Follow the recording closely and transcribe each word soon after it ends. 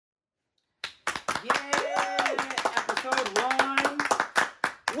Yeah! Episode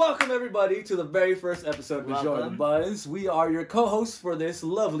 1. Welcome, everybody, to the very first episode of Enjoy the Buzz. We are your co-hosts for this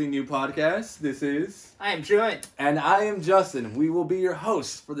lovely new podcast. This is... I am Truant. And I am Justin. We will be your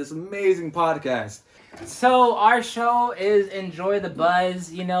hosts for this amazing podcast. So, our show is Enjoy the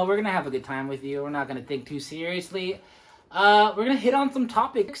Buzz. You know, we're going to have a good time with you. We're not going to think too seriously. We're going to hit on some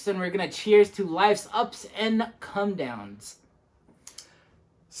topics, and we're going to cheers to life's ups and come downs.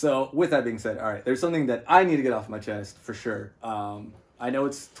 So, with that being said, all right, there's something that I need to get off my chest, for sure. I know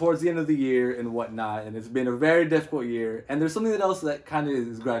it's towards the end of the year and whatnot, and it's been a very difficult year, and there's something else that kind of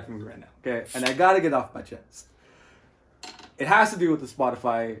is griping me right now, okay? And I got to get off my chest. It has to do with the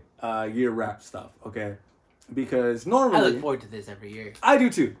Spotify year wrap stuff, okay? Because normally... I look forward to this every year. I do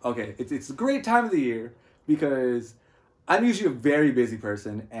too, okay? It's a great time of the year because I'm usually a very busy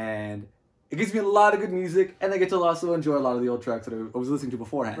person, and it gives me a lot of good music, and I get to also enjoy a lot of the old tracks that I was listening to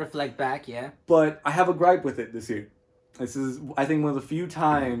beforehand. Reflect back, yeah. But I have a gripe with it this year. This is, I think, one of the few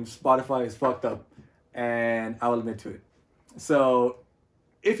times Spotify is fucked up, and I will admit to it. So,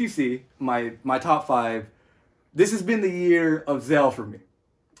 if you see my top 5, this has been the year of Zell for me.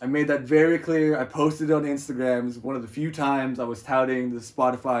 I made that very clear. I posted it on Instagram. It's one of the few times I was touting the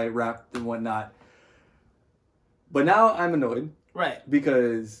Spotify rap and whatnot. But now I'm annoyed. Right.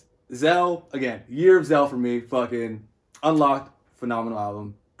 Because Zell, again, year of Zell for me, fucking Unlocked, phenomenal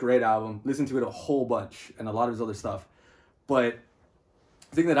album, great album. Listened to it a whole bunch and a lot of his other stuff. But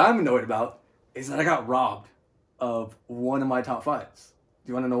the thing that I'm annoyed about is that I got robbed of one of my top 5s. Do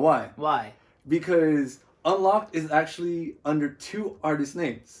you want to know why? Why? Because Unlocked is actually under 2 artist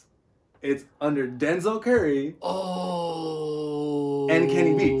names. It's under Denzel Curry and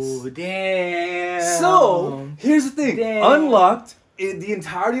Kenny Beats. Damn. So, here's the thing. Damn. Unlocked, the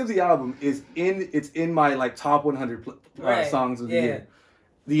entirety of the album is in my like top 100 songs of the year.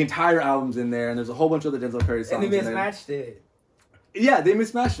 The entire album's in there, and there's a whole bunch of other Denzel Curry songs. And they mismatched it. Yeah, they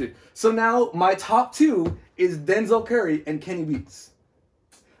mismatched it. So now my top 2 is Denzel Curry and Kenny Beats.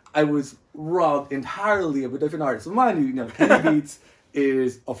 I was robbed entirely of a different artist. So mind you, Kenny Beats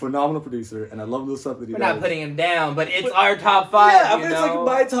is a phenomenal producer, and I love the stuff that he does. We're not putting him down, but it's our top 5. Yeah, it's like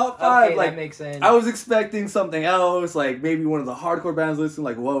my top 5. Okay, like, that makes sense. I was expecting something else, like maybe one of the hardcore bands listening,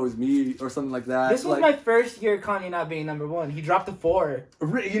 like Woe Is Me or something like that. This was my first year Kanye not being number 1. He dropped to 4.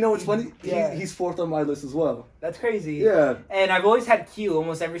 You know what's funny? Yeah. He's 4th on my list as well. That's crazy. Yeah. And I've always had Q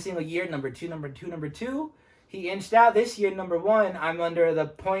almost every single year, number 2, number 2, number 2. He inched out this year, number 1. I'm under the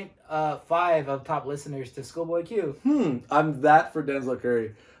 0.5 of top listeners to Schoolboy Q. I'm that for Denzel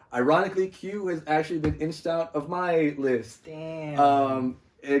Curry. Ironically, Q has actually been inched out of my list. Damn.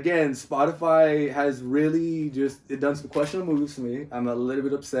 Again, Spotify has really done some questionable moves to me. I'm a little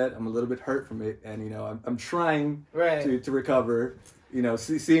bit upset. I'm a little bit hurt from it, and I'm trying to recover.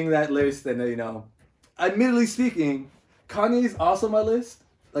 Seeing that list, and admittedly speaking, Kanye's also on my list.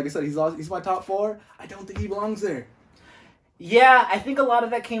 Like I said, he's my top 4. I don't think he belongs there. Yeah, I think a lot of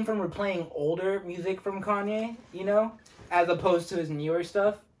that came from replaying older music from Kanye, as opposed to his newer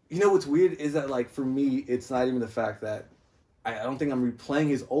stuff. What's weird is that, like, for me, it's not even the fact that I don't think I'm replaying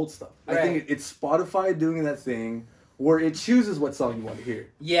his old stuff. Right. I think it's Spotify doing that thing where it chooses what song you want to hear.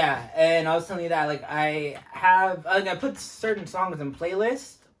 Yeah, and I was telling you that, like, I put certain songs in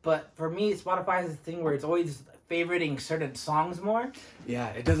playlists, but for me, Spotify has this thing where it's always favoriting certain songs more. Yeah,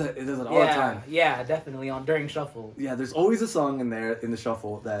 it does it all the time. Yeah, definitely during shuffle. Yeah, there's always a song in there in the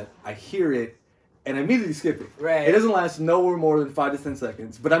shuffle that I hear it and I immediately skip it. Right. It doesn't last nowhere more than 5 to 10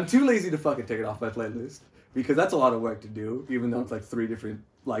 seconds, but I'm too lazy to fucking take it off my playlist because that's a lot of work to do, even though it's like 3 different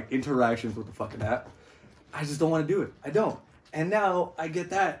like interactions with the fucking app. I just don't want to do it. I don't. And now I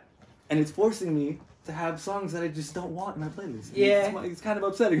get that, and it's forcing me to have songs that I just don't want in my playlist. Yeah. It's kind of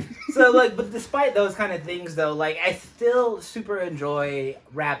upsetting. So, like, but despite those kind of things, though, like, I still super enjoy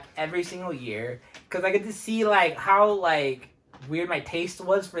rap every single year, because I get to see, like, how, like, weird my taste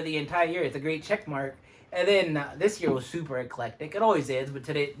was for the entire year. It's a great check mark. And then this year was super eclectic. It always is, but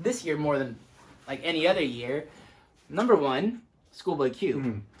this year more than, like, any other year. Number 1, Schoolboy Q.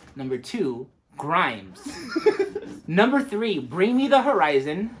 Mm-hmm. Number 2, Grimes. Number 3, Bring Me the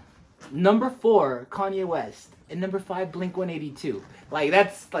Horizon. Number 4, Kanye West. And number 5, Blink-182. Like,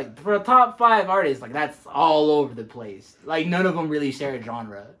 that's, like, for a top 5 artists, like, that's all over the place. Like, none of them really share a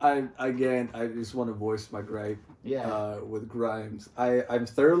genre. I just want to voice my gripe with Grimes. I'm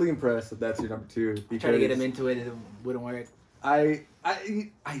thoroughly impressed that that's your number 2. Because Try to get him into it, it wouldn't work. I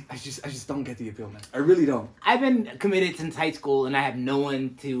just don't get the appeal, man. I really don't. I've been committed since high school, and I have no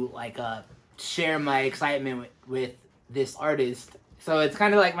one to, like, share my excitement with this artist. So it's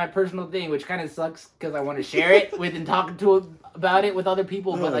kind of like my personal thing, which kind of sucks because I want to share it with and talk about it with other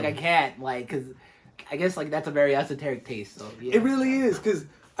people, but like I can't, like, because I guess like that's a very esoteric taste. So yeah. It really is, because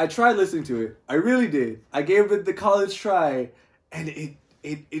I tried listening to it. I really did. I gave it the college try, and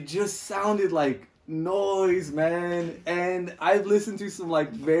it just sounded like noise, man. And I've listened to some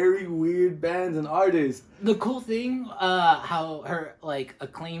like very weird bands and artists. The cool thing, how her like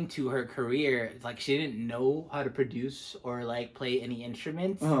acclaim to her career, like she didn't know how to produce or like play any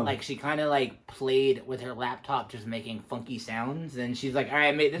instruments. Like she kind of like played with her laptop, just making funky sounds. And she's like, all right,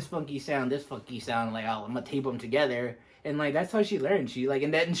 I made this funky sound. Like, I'm gonna tape them together. And like that's how she learned. She like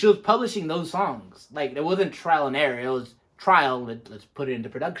and she was publishing those songs. Like it wasn't trial and error. It was trial. Let's put it into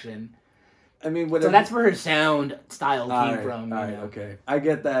production. I mean, so that's where her sound style came from. All right, okay, I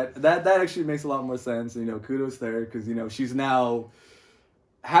get that. That actually makes a lot more sense. You know, kudos there, because you know she's now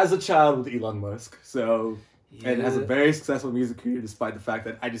has a child with Elon Musk, so and has a very successful music career, despite the fact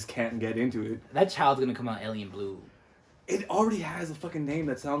that I just can't get into it. That child's gonna come out alien blue. It already has a fucking name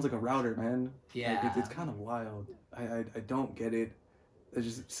that sounds like a router, man. Yeah, like, it's kind of wild. I don't get it. It's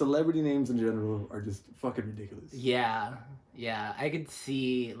just celebrity names in general are just fucking ridiculous. Yeah, I could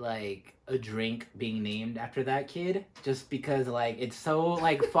see like a drink being named after that kid, just because like it's so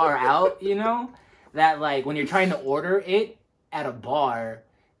like far out, you know, that like when you're trying to order it at a bar,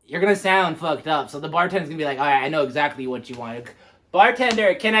 you're gonna sound fucked up. So the bartender's gonna be like, all right, I know exactly what you want.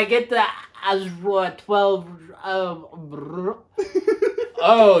 Bartender, can I get the 12?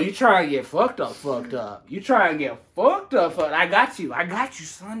 Oh, you try and get fucked up. You try and get fucked up. I got you,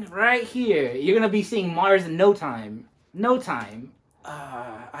 son, right here. You're gonna be seeing Mars in no time.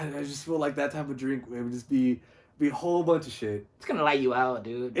 I just feel like that type of drink would just be a whole bunch of shit. It's gonna light you out,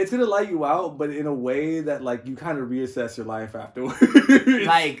 dude. It's gonna light you out, but in a way that like you kind of reassess your life afterwards.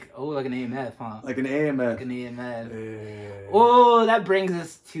 like an AMF, huh? Like an AMF. Like an AMF. Oh, that brings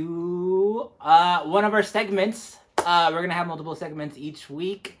us to one of our segments. We're gonna have multiple segments each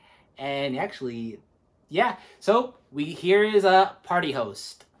week, and actually, yeah. So here is a party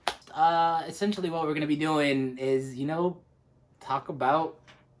host. Essentially, what we're gonna be doing is, you know, talk about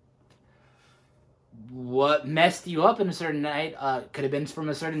what messed you up in a certain night. Could have been from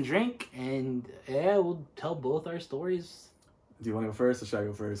a certain drink, and yeah, we'll tell both our stories. Do you want to go first, or should I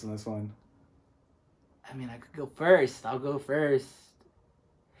go first on this one? I mean, I could go first. I'll go first.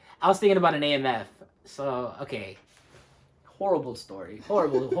 I was thinking about an AMF. So, okay. Horrible story.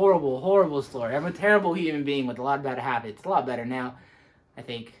 Horrible story. I'm a terrible human being with a lot of bad habits. A lot better now, I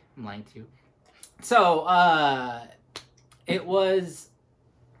think. I'm lying to you. So, it was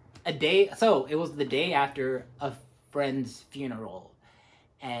the day after a friend's funeral.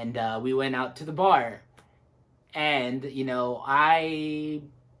 And we went out to the bar. And, you know, I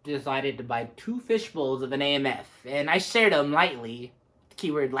decided to buy 2 fishbowls of an AMF. And I shared them lightly.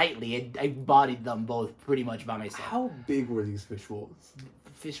 Keyword lightly. I bodied them both pretty much by myself. How big were these fishbowls?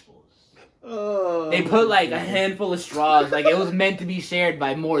 Fishbowls. Oh, they put like a handful of straws. Like it was meant to be shared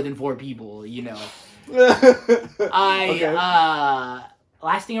by more than 4 people, you know.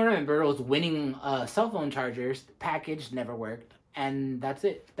 Last thing I remember was winning cell phone chargers. The package never worked. And that's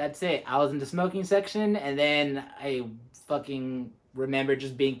it. I was in the smoking section, and then I fucking remember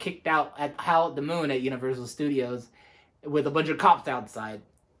just being kicked out at Howl at the Moon at Universal Studios with a bunch of cops outside.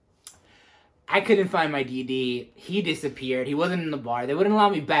 I couldn't find my DD. He disappeared. He wasn't in the bar. They wouldn't allow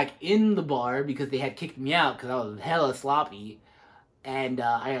me back in the bar because they had kicked me out because I was hella sloppy. And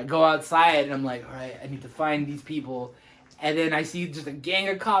I go outside and I'm like, all right, I need to find these people. And then I see just a gang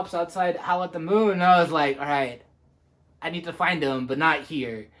of cops outside Howl at the Moon. And I was like, all right, I need to find them, but not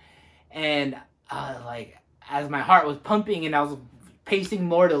here. And like, as my heart was pumping and I was pacing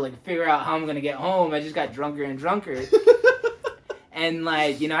more to like figure out how I'm gonna get home, I just got drunker and drunker. And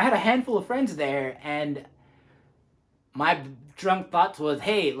like, you know, I had a handful of friends there, and my drunk thoughts was,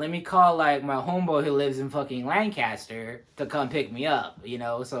 hey, let me call like my homeboy who lives in fucking Lancaster to come pick me up, you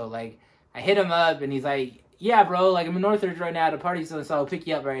know? So like, I hit him up and he's like, yeah, bro, like I'm in Northridge right now at a party, so I'll pick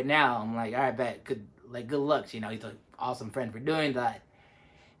you up right now. I'm like, all right, bet, good luck, you know? He's an awesome friend for doing that.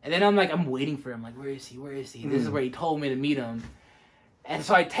 And then I'm like, I'm waiting for him, like, where is he? This is where he told me to meet him. And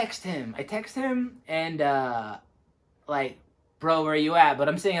so I text him and like, bro, where you at? But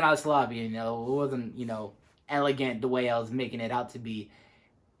I'm saying I was sloppy, you know. It wasn't, you know, elegant the way I was making it out to be.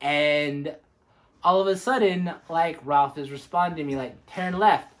 And all of a sudden, like, Ralph is responding to me like, turn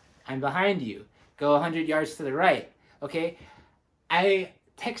left. I'm behind you. Go 100 yards to the right. Okay? I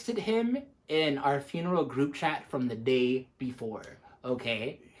texted him in our funeral group chat from the day before.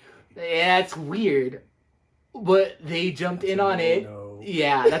 Okay? Yeah, that's weird. But they jumped in on it. No.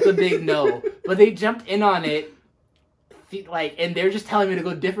 Yeah, that's a big no. But they jumped in on it and they're just telling me to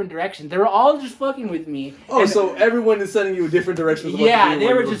go different directions. They were all just fucking with me. Oh, and, so everyone is sending you different directions. Yeah,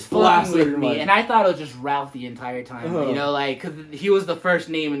 they were just fucking with me, and I thought it was just Ralph the entire time. You know, like, because he was the first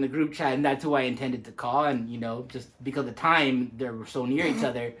name in the group chat, and that's who I intended to call. And you know, just because of the time they were so near each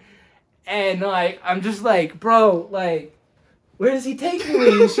other, and like, I'm just like, bro, like, where does he take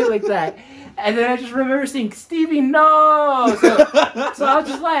me and shit like that. And then I just remember saying, Stevie, no. So I was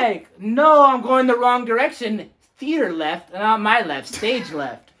just like, no, I'm going the wrong direction. Theater left, and not my left, stage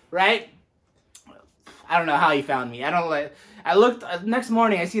left, right? I don't know how he found me. I looked, next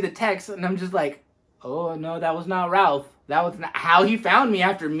morning, I see the text, and I'm just like, oh, no, that was not Ralph. That was not how he found me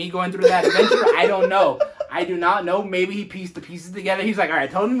after me going through that adventure. I don't know. I do not know. Maybe he pieced the pieces together. He's like, all right,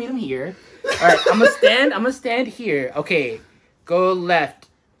 I told him to meet him here. All right, I'm gonna stand here. Okay, go left.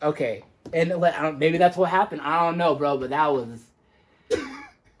 Okay. And maybe that's what happened. I don't know, bro, but that was...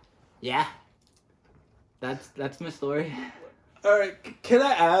 Yeah. That's my story. All right, can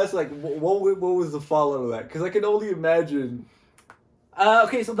I ask, like, what was the follow-up of that? Because I can only imagine.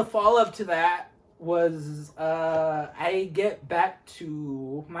 Okay, so the follow-up to that was I get back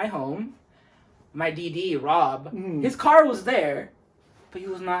to my home. My DD, Rob, his car was there, but he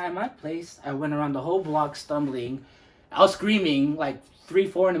was not at my place. I went around the whole block stumbling. I was screaming, like, 3,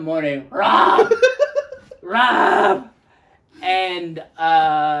 4 in the morning, Rob! Rob! And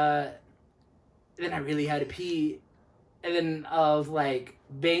then I really had to pee. And then I was like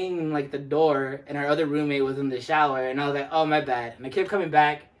banging like the door, and our other roommate was in the shower, and I was like, oh, my bad. And I kept coming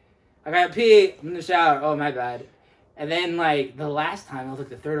back. I got to pee. I'm in the shower. Oh, my bad. And then like the last time, I was like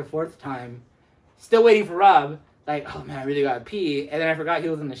the 3rd or 4th time, still waiting for Rob. Like, oh man, I really gotta pee. And then I forgot he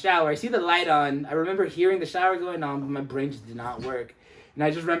was in the shower. I see the light on. I remember hearing the shower going on, but my brain just did not work. And I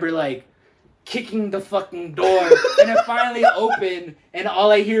just remember like kicking the fucking door, and it finally opened, and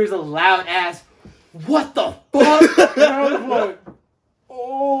all I hear is a loud ass, what the fuck? And I was like,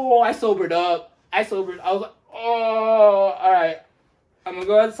 oh, I sobered up. I was like, oh, alright. I'm gonna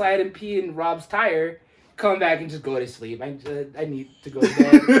go outside and pee in Rob's tire, come back and just go to sleep. I need to go to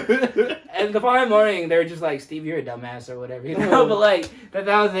bed. And the following morning, they were just like, Steve, you're a dumbass or whatever, you know? But like, that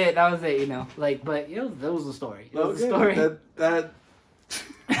was it, you know? Like, but, you know, that was the story. It was the story.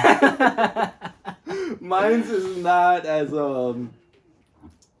 Mine's is not as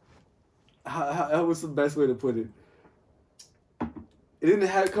how was the best way to put it? It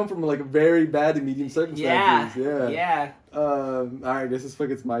didn't come from like a very bad to medium circumstances. Yeah. All right, this is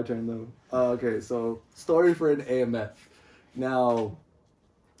it's my turn though. Okay, so story for an AMF. Now,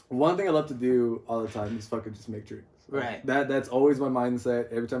 one thing I love to do all the time is fucking just make drinks. Right. That's always my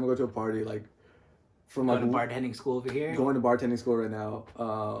mindset. Every time I go to a party, like. From going to bartending school over here? Going to bartending school right now.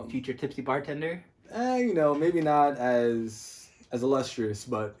 Future tipsy bartender? You know, maybe not as illustrious,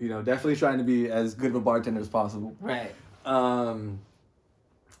 but, you know, definitely trying to be as good of a bartender as possible. Right.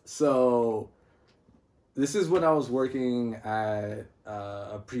 So, this is when I was working at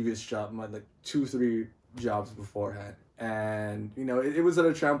a previous job, like 2-3 jobs beforehand. And, you know, it was at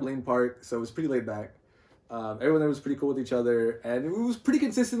a trampoline park, so it was pretty laid back. Everyone there was pretty cool with each other, and it was pretty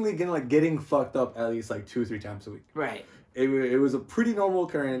consistently getting fucked up at least like 2 or 3 times a week. Right. It was a pretty normal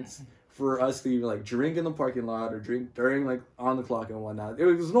occurrence for us to even like drink in the parking lot or drink during like on the clock and whatnot. It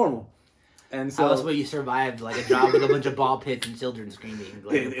was normal. And so that's where you survived like a job with a bunch of ball pits and children screaming.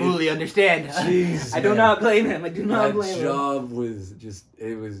 Like, I fully understand. Jeez, I do not blame him. I do not blame him. That job was just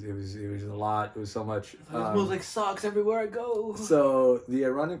it was a lot. It was so much. It smells like socks everywhere I go. So the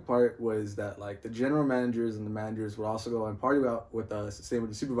ironic part was that like the general managers and the managers would also go and party out with us. Same with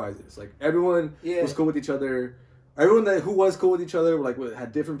the supervisors. Like everyone was cool with each other. Everyone who was cool with each other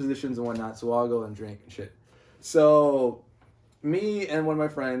had different positions and whatnot. So we'll all go and drink and shit. So. Me and one of my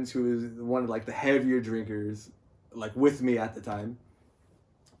friends, who was one of like the heavier drinkers, like with me at the time,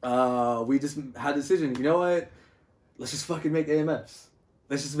 we just had a decision. You know what? Let's just fucking make AMFs.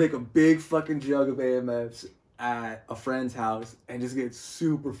 Let's just make a big fucking jug of AMFs at a friend's house and just get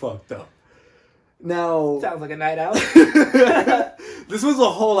super fucked up. Now sounds like a night out. This was a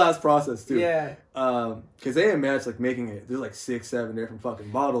whole ass process too. Yeah. Because AMFs like making it. There's like 6-7 different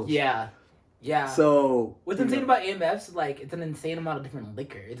fucking bottles. Yeah. Yeah. So what's insane about AMFs, like it's an insane amount of different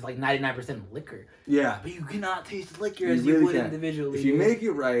liquor. It's like 99% liquor. Yeah. But you cannot taste liquor as you would individually. If you make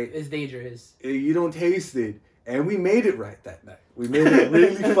it right, it's dangerous. You don't taste it. And we made it right that night. We made it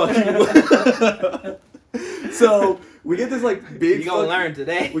really fucking well. So we get this like big. You gonna learn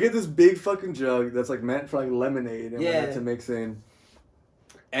today. We get this big fucking jug that's like meant for like lemonade and to mix in,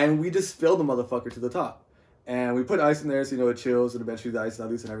 and we just fill the motherfucker to the top, and we put ice in there so you know it chills and eventually the ice is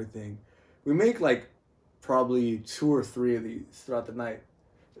loose and everything. We make like probably 2 or 3 of these throughout the night.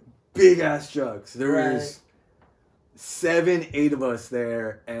 Big ass jugs. There was 7, 8 of us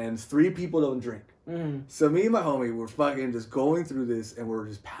there, and 3 people don't drink. So me and my homie were fucking just going through this, and we're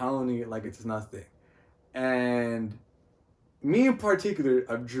just pounding it like it's nothing. And me in particular,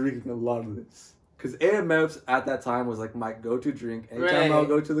 I'm drinking a lot of this. Because AMFs at that time was like my go-to drink. Anytime I'll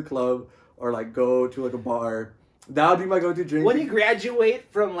go to the club or like go to like a bar, that would be my go-to drink. When you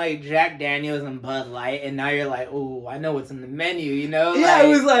graduate from like Jack Daniels and Bud Light, and now you're like, oh, I know what's in the menu, you know? Yeah, like, it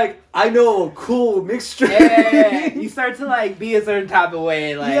was like, I know a cool mixture. Yeah, you start to like be a certain type of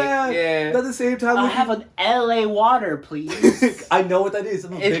way. Like, yeah. But at the same time, I'll have an LA water, please. I know what that is.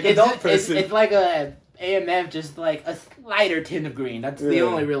 I'm a big adult person. It's like a AMF, just like a lighter tint of green. That's the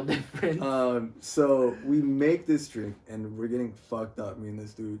only real difference. So we make this drink, and we're getting fucked up, me and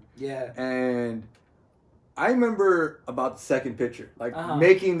this dude. Yeah. And I remember about the second pitcher, like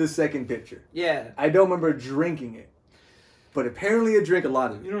making the second pitcher. Yeah. I don't remember drinking it, but apparently I drank a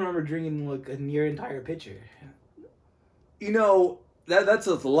lot of it. You don't remember drinking like your entire pitcher? You know, that's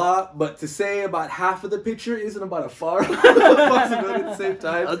a lot, but to say about half of the pitcher isn't about a far possibility at the same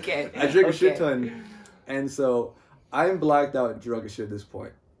time. Okay. I drink a shit ton. And so I'm blacked out and drunk as shit at this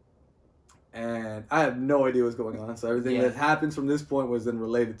point. And I have no idea what's going on. So everything that happens from this point was then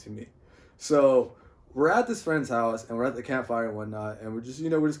related to me. So we're at this friend's house, and we're at the campfire and whatnot, and we're just,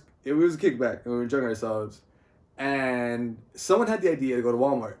 it was a kickback, and we were enjoying ourselves. And someone had the idea to go to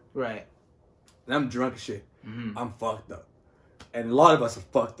Walmart. Right. And I'm drunk as shit. I'm fucked up. And a lot of us are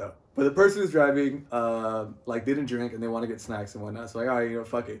fucked up. But the person who's driving, didn't drink, and they want to get snacks and whatnot. So all right,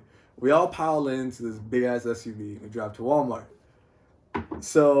 fuck it. We all pile into this big-ass SUV, and we drive to Walmart.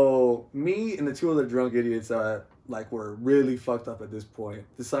 So me and the 2 other drunk idiots were really fucked up at this point.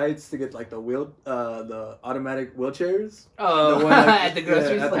 Decides to get the automatic wheelchairs. Oh, the one, at the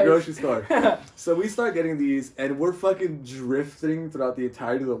grocery store. At the grocery store. So we start getting these, and we're fucking drifting throughout the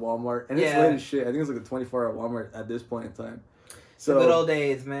entirety of the Walmart. And it's late as shit. I think it's like a 24-hour Walmart at this point in time. So the good old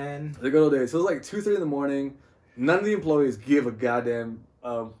days, man. The good old days. So it was like 2, 3 in the morning. None of the employees give a goddamn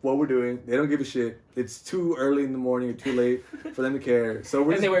what we're doing. They don't give a shit. It's too early in the morning or too late for them to care. So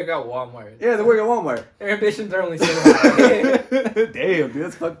we're they work at Walmart. Yeah, they work at Walmart. Their ambitions are only so high. Damn, dude,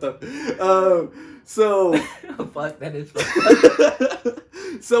 that's fucked up. So fuck, that is fucked up.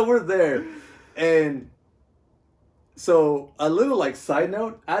 So we're there, and so a little side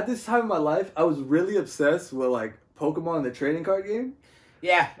note. At this time in my life, I was really obsessed with Pokemon, the trading card game.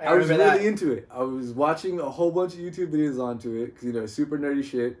 Yeah, I was really into it. I was watching a whole bunch of YouTube videos onto it because super nerdy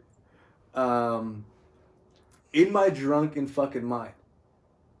shit. In my drunken fucking mind,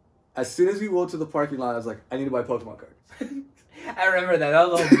 as soon as we rolled to the parking lot, I was like, I need to buy Pokemon cards. I remember that.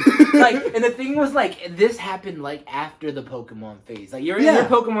 And the thing was this happened after the Pokemon phase. You're in your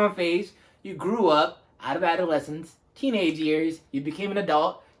Pokemon phase. You grew up out of adolescence, teenage years. You became an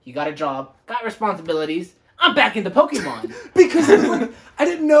adult. You got a job, got responsibilities. I'm back into Pokemon. Because I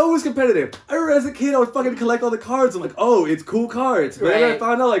didn't know it was competitive. I remember as a kid, I would fucking collect all the cards. I'm like, oh, it's cool cards. But then I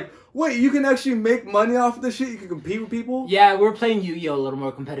found out, wait, you can actually make money off of this shit? You can compete with people? Yeah, we were playing Yu-Gi-Oh! A little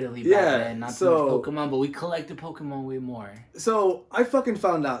more competitively back then. Not so much Pokemon, but we collected Pokemon way more. So I fucking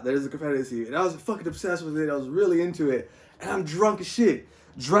found out there's a competitive scene, and I was fucking obsessed with it. I was really into it. And I'm drunk as shit.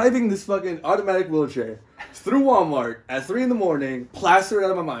 Driving this fucking automatic wheelchair through Walmart at 3 in the morning, plastered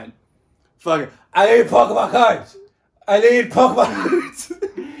out of my mind. Fucking, I need Pokemon cards. I need Pokemon cards.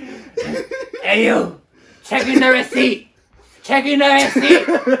 Hey you, checking the receipt. Checking the receipt.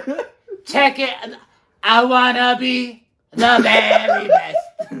 Check it. I wanna be the very best.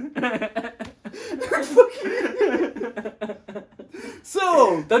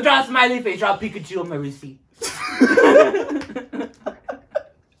 So don't draw a smiley face. Draw Pikachu on my receipt.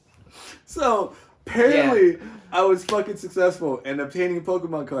 So apparently, I was fucking successful in obtaining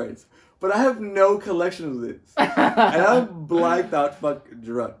Pokemon cards. But I have no collection of this. And I'm blacked out fucking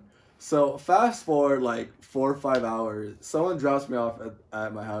drunk. So fast forward 4 or 5 hours, someone drops me off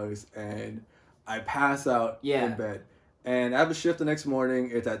at my house, and I pass out in bed. And I have a shift the next morning.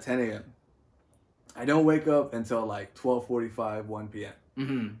 It's at 10 a.m. I don't wake up until 12:45, 1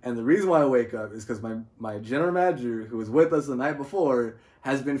 p.m. And the reason why I wake up is because my general manager, who was with us the night before,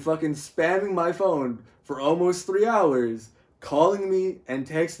 has been fucking spamming my phone for almost 3 hours, calling me and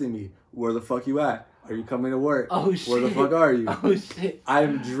texting me. Where the fuck you at? Are you coming to work? Oh, shit. Where the fuck are you? Oh, shit.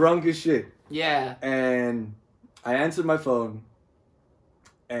 I'm drunk as shit. Yeah. And I answered my phone,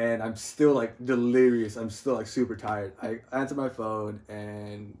 and I'm still, delirious. I'm still, super tired. I answer my phone,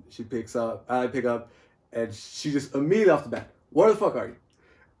 and she picks up. I pick up, and she just immediately off the bat, where the fuck are you?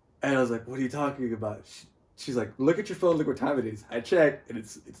 And I was like, what are you talking about? She's like, look at your phone, look what time it is. I check, and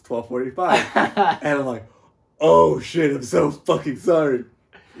it's 12:45. And I'm like, oh, shit, I'm so fucking sorry.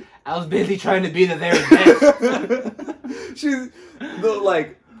 I was busy trying to be the very best. She's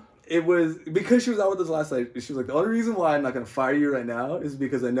like, it was because she was out with us last night. She was like, the only reason why I'm not gonna fire you right now is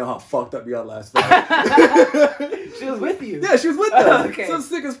because I know how fucked up you got last night. She was with you. Yeah, she was with us. Okay. So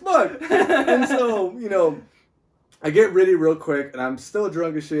sick as fuck. And so, you know, I get ready real quick, and I'm still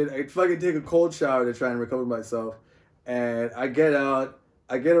drunk as shit. I fucking take a cold shower to try and recover myself, and I get out.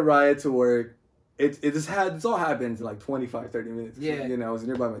 I get a ride to work. This all happens in like 25, 30 minutes. Yeah. You know, I was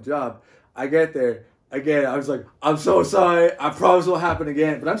nearby my job. I get there. Again, I was like, I'm so sorry. I promise it won't happen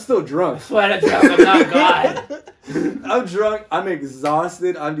again. But I'm still drunk. That's why I'm drunk. I'm not God. I'm drunk. I'm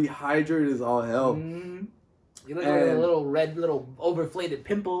exhausted. I'm dehydrated as all hell. You look like a little red, overinflated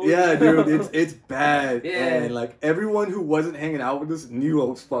pimple. Yeah, dude, it's bad. Yeah. And like everyone who wasn't hanging out with us knew I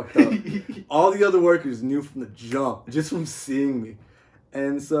was fucked up. All the other workers knew from the jump, just from seeing me.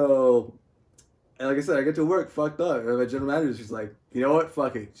 And so, and like I said, I get to work fucked up. And my general manager's just like, you know what?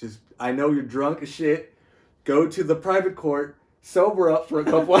 Fuck it. Just, I know you're drunk as shit. Go to the private court, sober up for a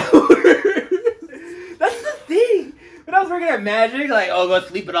couple hours. That's the thing. When I was working at Magic, like, oh, go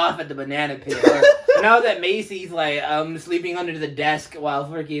sleep it off at the banana pit. Or when I was at Macy's, like, sleeping under the desk while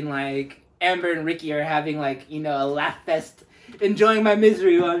freaking, like, Amber and Ricky are having, like, you know, a laugh fest, enjoying my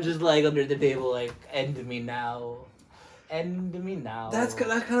misery while I'm just, like, under the table, like, end me now. End me now. That's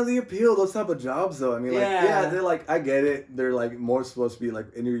kind of the appeal of those type of jobs, though. I mean, like, yeah, they're like, I get it. They're like more supposed to be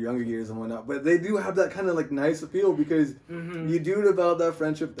like in your younger years and whatnot, but they do have that kind of like nice appeal because you do develop that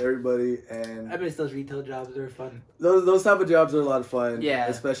friendship with everybody. And I miss those retail jobs. They're fun. Those type of jobs are a lot of fun. Yeah.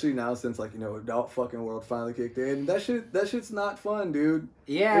 Especially now since like, you know, adult fucking world finally kicked in. That shit's not fun, dude.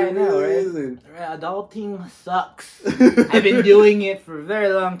 Yeah, it I know, really right? isn't. Adulting sucks. I've been doing it for a very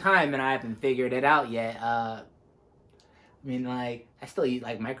long time and I haven't figured it out yet. I mean, like, I still eat,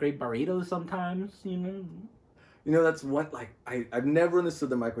 like, microwave burritos sometimes, you know? You know, that's one, like, I've never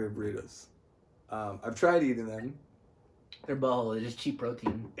understood the microwave burritos. I've tried eating them. They're butthole. They're just cheap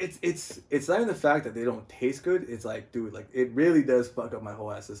protein. It's not even the fact that they don't taste good. It's like, dude, like, it really does fuck up my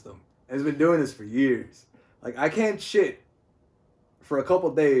whole ass system. And it's been doing this for years. Like, I can't shit for a couple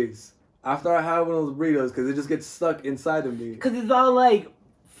days after I have one of those burritos because it just gets stuck inside of me. Because it's all, like,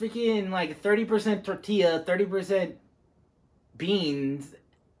 freaking, like, 30% tortilla, 30% beans.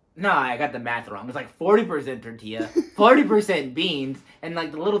 No, I got the math wrong. It's like 40% tortilla, 40% beans, and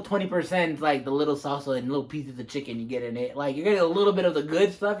like the little 20%, like the little salsa and little pieces of chicken you get in it. Like you're getting a little bit of the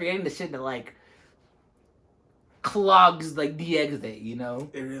good stuff. You're getting the shit that like clogs like the exit. You know.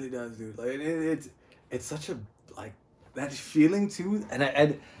 It really does, dude. Like it's such a like that feeling too,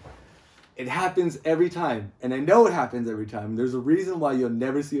 and it happens every time, and I know it happens every time. There's a reason why you'll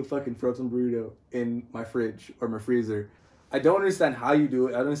never see a fucking frozen burrito in my fridge or my freezer. I don't understand how you do it.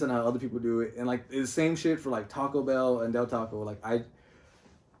 I don't understand how other people do it. And, like, it's the same shit for, like, Taco Bell and Del Taco. Like,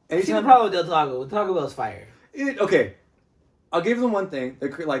 see the problem with Del Taco. Taco Bell's fire. Okay. I'll give them one thing. Their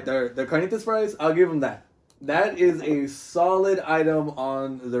carnitas fries, I'll give them that. That is a solid item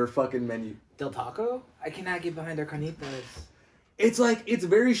on their fucking menu. Del Taco? I cannot get behind their carnitas. It's, like, it's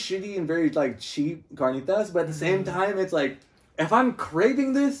very shitty and very, like, cheap carnitas. But at the same time, it's, like, if I'm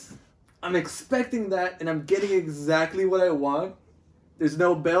craving this, I'm expecting that, and I'm getting exactly what I want. There's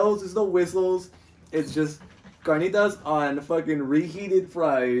no bells, there's no whistles. It's just carnitas on fucking reheated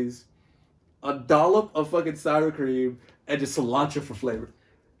fries, a dollop of fucking sour cream, and just cilantro for flavor.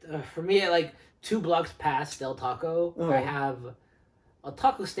 For me, like 2 blocks past Del Taco, I have a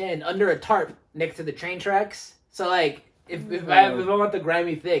taco stand under a tarp next to the train tracks. So like, if I want the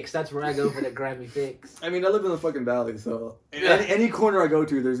grimy fix, that's where I go for the grimy fix. I mean, I live in the fucking valley, so any corner I go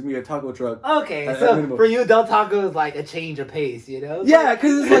to, there's me a taco truck. Okay, so for you, Del Taco is like a change of pace, you know? Yeah,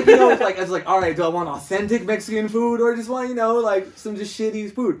 because it's like, you know, it's like, all right, do I want authentic Mexican food or just want, you know, like some just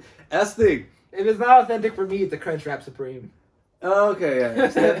shitty food? That's the thing. If it's not authentic for me, it's a Crunchwrap Supreme. Okay, yeah,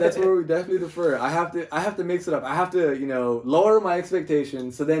 so that's where we definitely differ. I have to mix it up. I have to, you know, lower my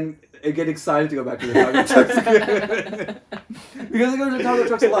expectations, so then I get excited to go back to the taco trucks again. Because I go to the taco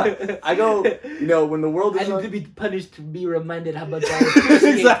trucks a lot. I go, you know, when the world is I need to be punished to be reminded how much I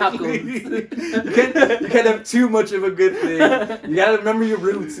appreciate tacos. You can't have too much of a good thing. You gotta remember your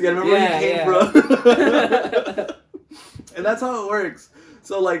roots. You gotta remember where you came from. And that's how it works.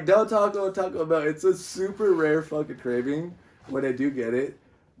 So like Del Taco, Taco Bell, it's a super rare fucking craving when I do get it.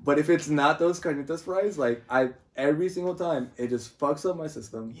 But if it's not those carnitas fries, like every single time, it just fucks up my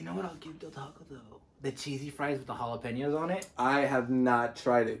system. You know what I'll give Del Taco though? The cheesy fries with the jalapenos on it. I have not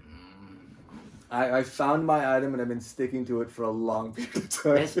tried it. I found my item and I've been sticking to it for a long period of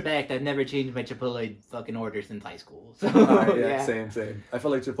time. Respect. I've never changed my Chipotle fucking order since high school. So yeah, same. I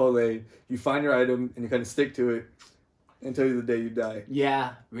feel like Chipotle, you find your item and you kind of stick to it. until the day you die.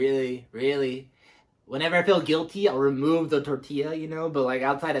 Yeah, really, really. Whenever I feel guilty, I'll remove the tortilla, but like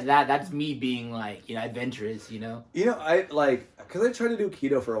outside of that, that's me being like, adventurous, I like, because I tried to do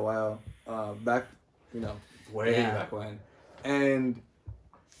keto for a while, back, way back when. And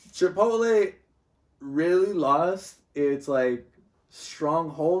Chipotle really lost its like strong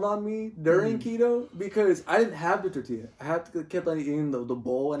hold on me during keto because I didn't have the tortilla. I had to kept on eating the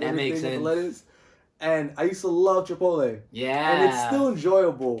bowl and everything with the lettuce. And I used to love Chipotle. Yeah. And it's still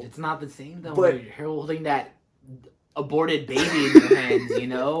enjoyable. It's not the same though but when you're holding that aborted baby in your hands,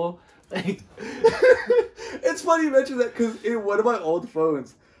 Like it's funny you mention that because in one of my old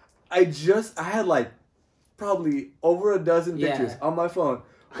phones, I had like probably over a dozen pictures on my phone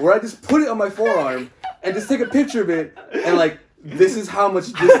where I just put it on my forearm and just take a picture of it and like, this is how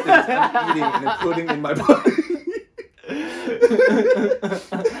much distance I'm eating and I'm putting in my body.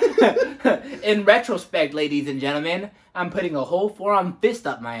 In retrospect, ladies and gentlemen, I'm putting a whole forearm fist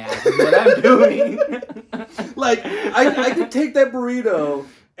up my ass is what I'm doing. Like, I could take that burrito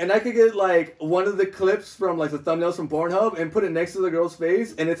and I could get like one of the clips from like the thumbnails from Pornhub and put it next to the girl's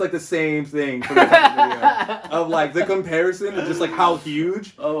face and it's like the same thing from the video of like the comparison of just like how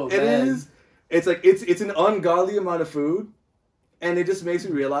huge it is. It's like, it's an ungodly amount of food. And it just makes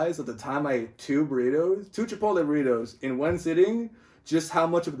me realize at the time I ate two Chipotle burritos in one sitting, just how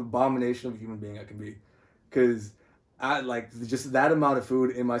much of an abomination of a human being I can be. Because I like just that amount of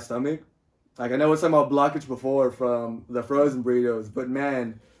food in my stomach. Like I know it's talking about blockage before from the frozen burritos, but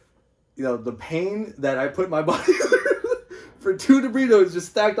man, the pain that I put my body through for two burritos just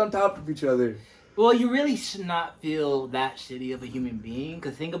stacked on top of each other. Well, you really should not feel that shitty of a human being.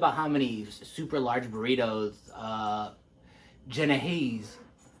 Because think about how many super large burritos Jenna Hayes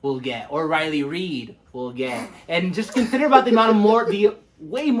will get, or Riley Reid will get, and just consider about the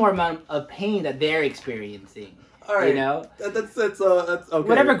way more amount of pain that they're experiencing. All right, that's okay.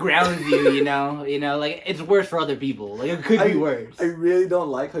 Whatever grounds you, like it's worse for other people. Like it could be worse. I really don't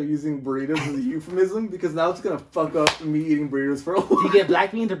like how you're using burritos as a euphemism because now it's gonna fuck up me eating burritos for a while. Do you get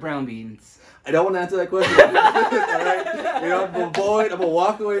black beans or brown beans? I don't want to answer that question. All right, I'm gonna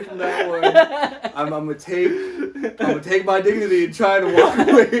walk away from that one. I'm gonna take my dignity and try to walk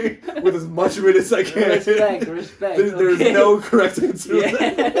away with as much of it as I can. Respect. There's no correct answer.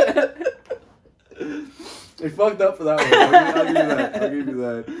 They fucked up for that one. I'll give you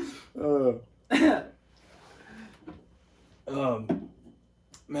that.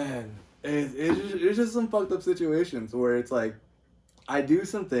 Man, it's just some fucked up situations where it's like, I do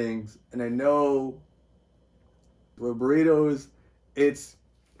some things, and I know with burritos, it's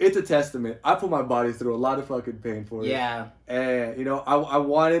a testament. I put my body through a lot of fucking pain for it. Yeah. And, I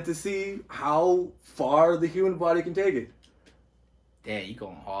wanted to see how far the human body can take it. Damn, you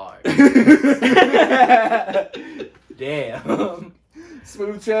going hard. Damn.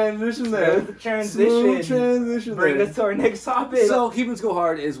 Smooth transition there. Smooth transition. Bring us to our next topic. So, Humans Go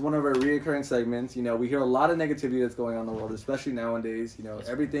Hard is one of our reoccurring segments. We hear a lot of negativity that's going on in the world, especially nowadays.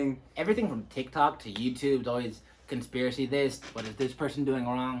 Everything from TikTok to YouTube is always conspiracy this. What is this person doing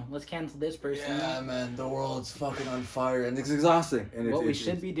wrong? Let's cancel this person. Yeah, man, the world's fucking on fire, and it's exhausting. And what we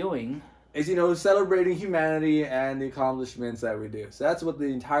should be doing is, celebrating humanity and the accomplishments that we do. So that's what the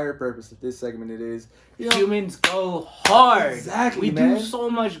entire purpose of this segment is. Humans go hard. Exactly, we do so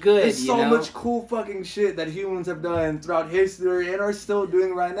much good. There's so much cool fucking shit that humans have done throughout history and are still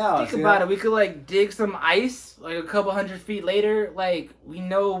doing right now. Think about it. We could dig some ice a couple 100 feet later. We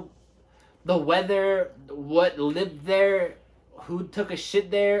know the weather, what lived there, who took a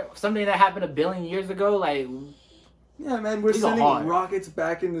shit there, something that happened 1 billion years ago. Yeah, man, we're sending rockets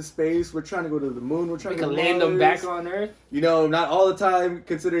back into space. We're trying to go to the moon. We're trying to land them back on Earth. Not all the time,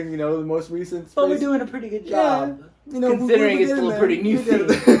 considering, the most recent space. But we're doing a pretty good job. Yeah, considering it's still a pretty new thing.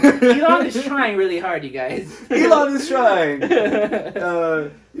 Elon is trying really hard, you guys. Elon is trying.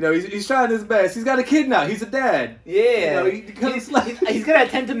 He's trying his best. He's got a kid now. He's a dad. Yeah. He's going to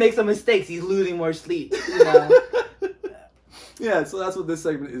attempt to make some mistakes. He's losing more sleep. Yeah, so that's what this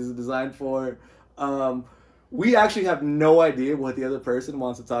segment is designed for. We actually have no idea what the other person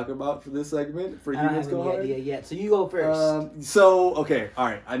wants to talk about for this segment. For Humans Go Hard. idea yet. So you go first. Okay, all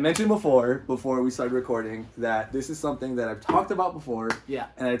right. I mentioned before we started recording, that this is something that I've talked about before. Yeah.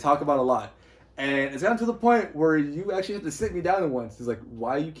 And I talk about a lot. And it's gotten to the point where you actually have to sit me down once. It's like,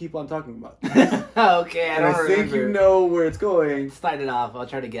 why you keep on talking about this? Okay, I think you know where it's going. Start it off. I'll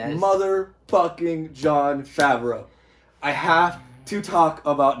try to guess. Motherfucking Jon Favreau. I have to talk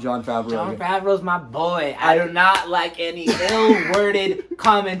about Jon Favreau. Jon Favreau's my boy. I do not like any ill-worded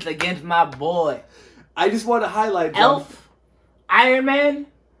comments against my boy. I just want to highlight Elf, Iron Man,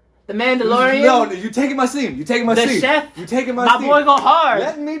 The Mandalorian. No, you taking my scene. You taking my the scene. chef. You taking my scene. My boy go hard.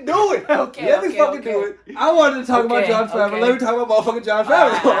 Let me do it. Okay, Let me fucking do it. I wanted to talk about Jon Favreau. Let me talk about motherfucking Jon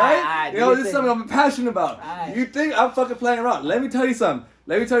Favreau, alright? You know, this is something I'm passionate about. You think I'm fucking playing around. Let me tell you something.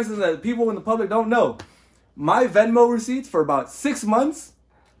 That people in the public don't know. My Venmo receipts for about 6 months,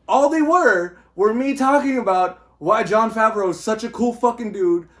 all they were me talking about why Jon Favreau is such a cool fucking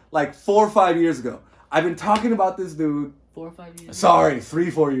dude like 4 or 5 years ago. I've been talking about this dude. 4 or 5 years. Sorry,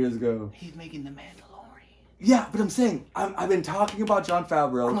 3-4 years ago. He's making the Mandalorian. Yeah, but I'm saying I've been talking about Jon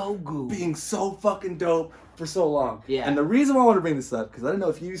Favreau Grogu being so fucking dope for so long. Yeah. And the reason why I want to bring this up, because I don't know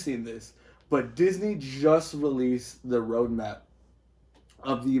if you've seen this, but Disney just released the roadmap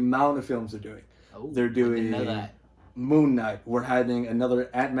of the amount of films they're doing. Oh, they're doing I didn't know that. Moon Knight. We're having another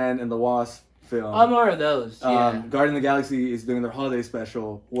Ant-Man and the Wasp film. More of those. Yeah. Guardian of the Galaxy is doing their holiday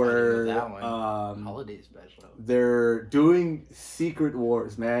special where that one. Holiday special. They're doing Secret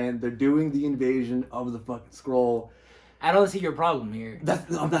Wars, man. They're doing the invasion of the fucking Skrull. I don't see your problem here.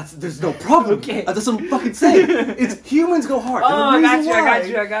 There's no problem. Okay. That's what I'm fucking saying. It's humans go hard. Oh,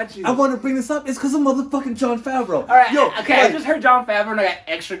 I got you. I want to bring this up. It's because of motherfucking Jon Favreau. All right. Yo, okay. I just heard Jon Favreau and I got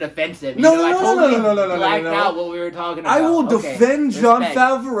extra defensive. No. Blacked out what we were talking about. I will defend Jon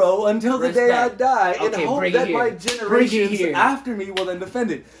Favreau until the day I die, and hope that my generations after me will then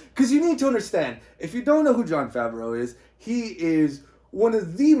defend it. Because you need to understand, if you don't know who Jon Favreau is, he is one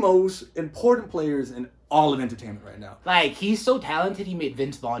of the most important players in all of entertainment right now. Like, he's so talented, he made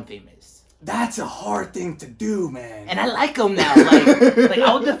Vince Vaughn famous. That's a hard thing to do, man. And I like him now. Like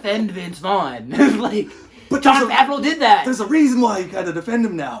I'll defend Vince Vaughn. But Jon Favreau did that. There's a reason why you gotta defend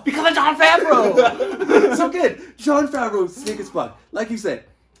him now. Because of Jon Favreau. So good. Jon Favreau, sick as fuck. Like you said,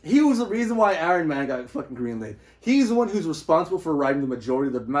 he was the reason why Iron Man got fucking greenlit. He's the one who's responsible for writing the majority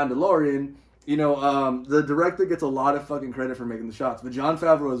of The Mandalorian. You know, the director gets a lot of fucking credit for making the shots, but Jon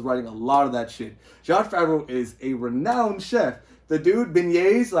Favreau is writing a lot of that shit. Jon Favreau is a renowned chef. The dude,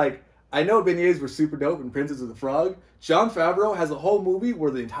 beignets, like, I know beignets were super dope in Princess of the Frog. Jon Favreau has a whole movie where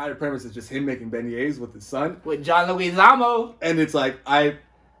the entire premise is just him making beignets with his son. With John Leguizamo. And it's like,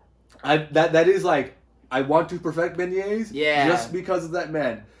 that is like, I want to perfect beignets just because of that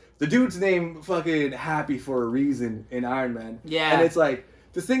man. The dude's name fucking Happy for a reason in Iron Man. Yeah. And it's like,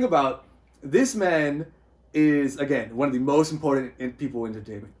 the thing about this man is, again, one of the most important people in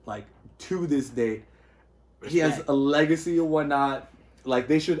entertainment. Like, to this date. He has a legacy and whatnot. Like,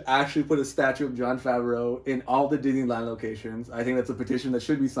 they should actually put a statue of Jon Favreau in all the Disneyland locations. I think that's a petition that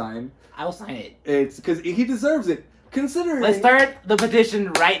should be signed. I will sign it. It's because he deserves it. Considering... Let's start the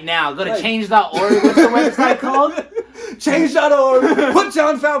petition right now. Go to change.org. What's the website called? Change.org. Put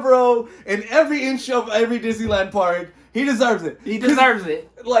Jon Favreau in every inch of every Disneyland park. He deserves it. He deserves it.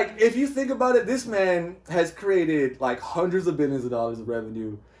 Like, if you think about it, this man has created, like, hundreds of billions of dollars of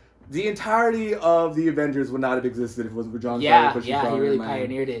revenue. The entirety of the Avengers would not have existed if it wasn't for Jon Favreau pushing he really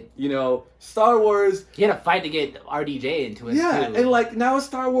pioneered it. You know, Star Wars... He had a fight to get RDJ into it, too. And, like, now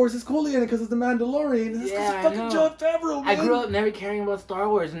Star Wars is cool again because it's The Mandalorian. It's fucking Jon Favreau, man. I grew up never caring about Star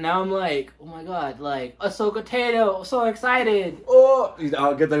Wars, and now I'm like, oh my god, like, Ahsoka Tano, so excited. Oh,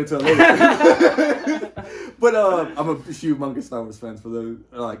 I'll get that into it later. But I'm a humongous Star Wars fan, for those,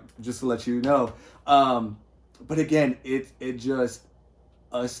 like, just to let you know. But again, it just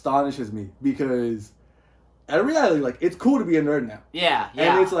astonishes me because in reality, like, it's cool to be a nerd now. Yeah.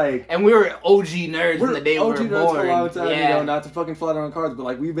 And it's like, and we were OG nerds from the day we were born. OG nerds for a long time, you know, not to fucking flutter on cards, but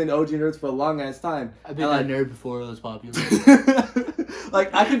like, we've been OG nerds for a long ass time. I've been a nerd before it was popular.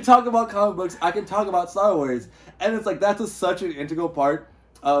 Like, I can talk about comic books, I can talk about Star Wars, and it's like, that's such an integral part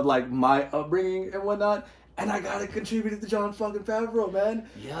of like my upbringing and whatnot. And I gotta contribute it to Jon fucking Favreau, man.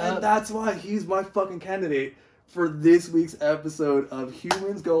 Yeah. And that's why he's my fucking candidate for this week's episode of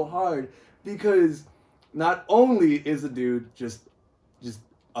Humans Go Hard. Because not only is the dude just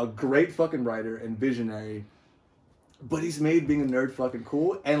a great fucking writer and visionary, but he's made being a nerd fucking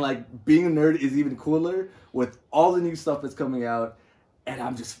cool. And like, being a nerd is even cooler with all the new stuff that's coming out. And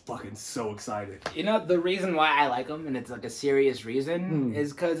I'm just fucking so excited. You know, the reason why I like him, and it's like a serious reason,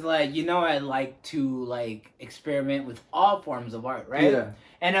 is because, like, you know, I like to, like, experiment with all forms of art, right? Yeah.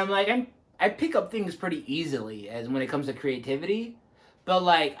 And I'm like, I pick up things pretty easily as when it comes to creativity. But,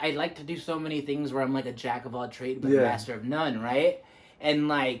 like, I like to do so many things where I'm, like, a jack of all trades but a master of none, right? And,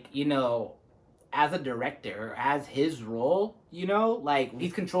 like, you know, as a director, as his role, you know, like,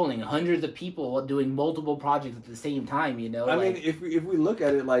 he's controlling hundreds of people while doing multiple projects at the same time, you know? I mean, if we look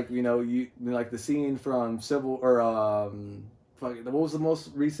at it, like, you know, like the scene from what was the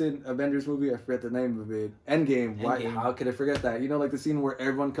most recent Avengers movie? I forget the name of it. Endgame. Why? How could I forget that? You know, like the scene where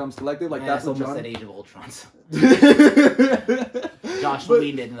everyone comes collective? Like, that's almost Jon... at Age of Ultron. Josh But-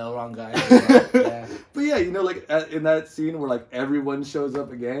 leaned in the wrong guy. Yeah. But yeah, you know, like in that scene where like everyone shows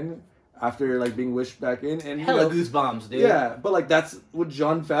up again after like being wished back in, and you Hella know, goosebumps, dude. yeah, but like that's what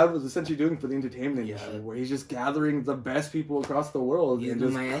Jon Favreau is essentially doing for the entertainment Yeah. industry, where he's just gathering the best people across the world He's and the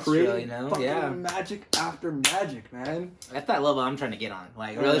just maestro, creating you know? fucking Yeah. magic after magic, man. That's that level I'm trying to get on.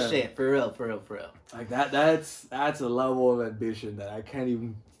 Like, real Yeah. shit. For real. Like that's a level of ambition that I can't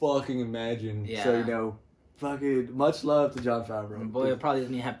even fucking imagine. Yeah. So you know, fucking much love to Jon Favreau. Boy, probably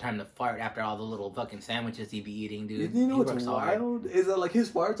doesn't even have time to fart after all the little fucking sandwiches he'd be eating, dude. You know He what's works hard. wild is that like his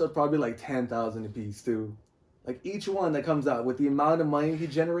farts are probably like 10,000 a piece too. Like each one that comes out with the amount of money he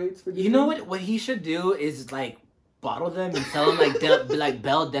generates for You know what he should do is like bottle them and sell them like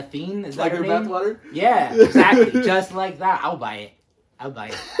Belle Delphine. Is that Like her her name? bathwater? Yeah, exactly. Just like that. I'll buy it. I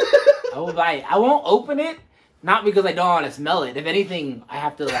will buy it. I won't open it, not because I don't want to smell it. If anything, I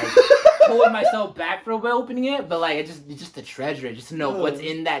have to like hold myself back from opening it. But like, it's just to treasure it, just to know what's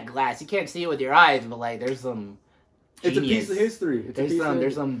in that glass. You can't see it with your eyes, but like, there's some. It's a Genius. piece of history. It's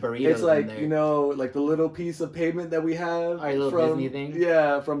There's some burritos. It's like in there. you know, like the little piece of pavement that we have Our little from Disney thing?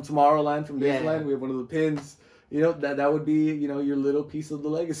 Yeah, from Tomorrowland, from Yeah. Disneyland. We have one of the pins. You know that would be your little piece of the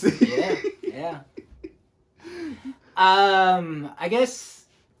legacy. Yeah. I guess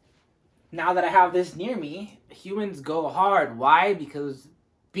now that I have this near me, humans go hard. Why? Because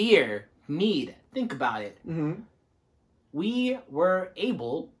beer, mead. Think about it. hmm We were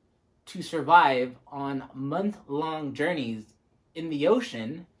able to survive on month-long journeys in the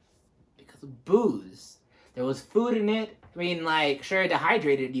ocean because of booze. There was food in it. I mean, like, sure, it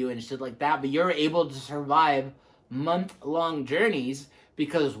dehydrated you and shit like that, but you're able to survive month-long journeys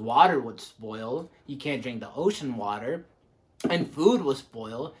because water would spoil. You can't drink the ocean water. And food will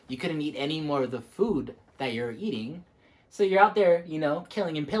spoil. You couldn't eat any more of the food that you're eating. So you're out there,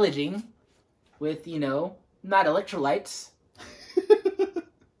 killing and pillaging with, not electrolytes,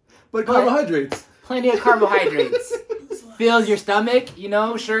 But carbohydrates. plenty of carbohydrates. Fills your stomach,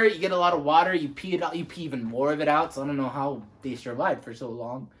 sure, you get a lot of water, you pee it out, you pee even more of it out, so I don't know how they survived for so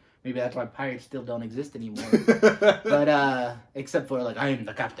long. Maybe that's why pirates still don't exist anymore. But, except for, like, I am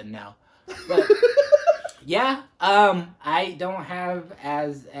the captain now. But, yeah, I don't have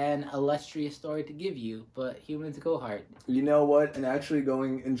as an illustrious story to give you, but humans go hard. You know what? And actually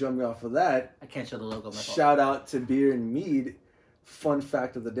going and jumping off of that, I can't show the logo, my fault. shout out to beer and mead. Fun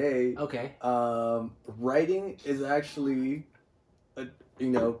fact of the day. Okay. Writing is actually,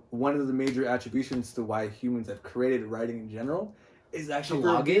 one of the major attributions to why humans have created writing in general is actually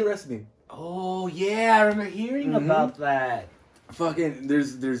for a beer recipe. Oh, yeah, I remember hearing about that. Fucking,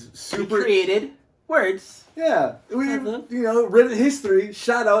 there's We super created words. yeah. We Uh-huh. written history.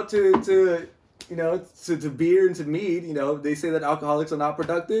 Shout out to beer and to mead. They say that alcoholics are not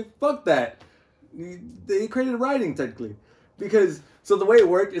productive. Fuck that. They created writing technically. Because, so the way it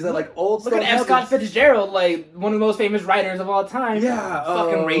worked is that, like, old Look at F. Scott Fitzgerald, like, one of the most famous writers of all time. Yeah.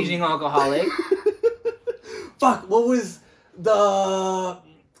 Fucking raging alcoholic. Fuck, what was the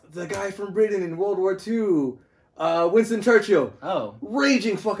guy from Britain in World War II? Winston Churchill. Oh.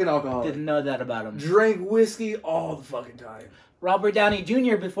 Raging fucking alcoholic. Didn't know that about him. Drank whiskey all the fucking time. Robert Downey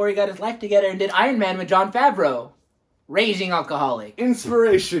Jr., before he got his life together and did Iron Man with Jon Favreau. Raging alcoholic.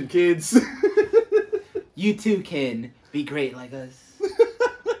 Inspiration, kids. You too can be great like us.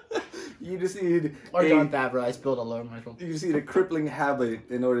 You just need Or Jon Favreau. I spilled all over myself. You just need a crippling habit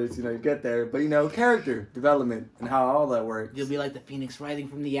in order to get there. But character development and how all that works. You'll be like the phoenix rising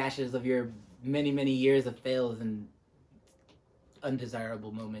from the ashes of your many, many years of fails and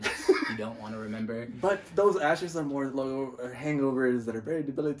undesirable moments you don't want to remember. But those ashes are more hangovers that are very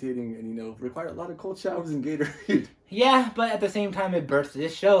debilitating and require a lot of cold showers and Gatorade. Yeah, but at the same time, it birthed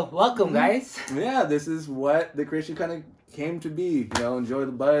this show. Welcome, guys. Yeah, this is what the creation kind of came to be. Enjoy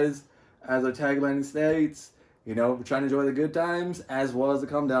the buzz, as our tagline states. We're trying to enjoy the good times as well as the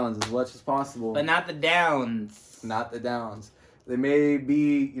come downs as much as possible. But not the downs. Not the downs. They may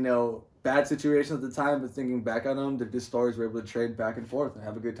be, bad situations at the time, but thinking back on them, they're just stories we're able to trade back and forth and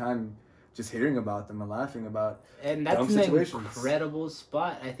have a good time just hearing about them and laughing about And that's dumb an situations. incredible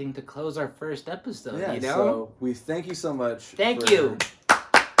spot, I think, to close our first episode, Yeah, you know? so we thank you so much. Thank you.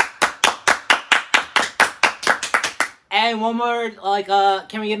 And one more,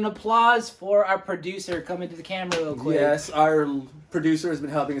 can we get an applause for our producer coming to the camera real quick? Yes, our producer has been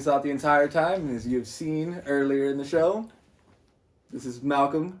helping us out the entire time, as you've seen earlier in the show. This is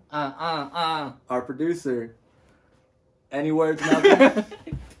Malcolm, our producer. Any words, Malcolm?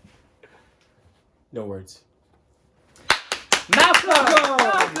 No words.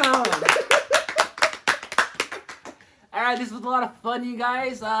 Malcolm! Alright, this was a lot of fun, you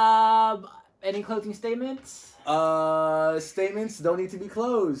guys. Any closing statements? Statements don't need to be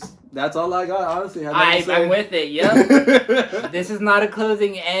closed. That's all I got, honestly. I'm with it, yep. This is not a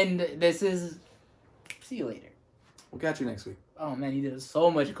closing end. This is... See you later. We'll catch you next week. Oh, man, you did so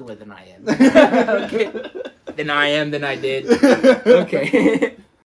much cooler than I am. Okay. Than I did. Okay.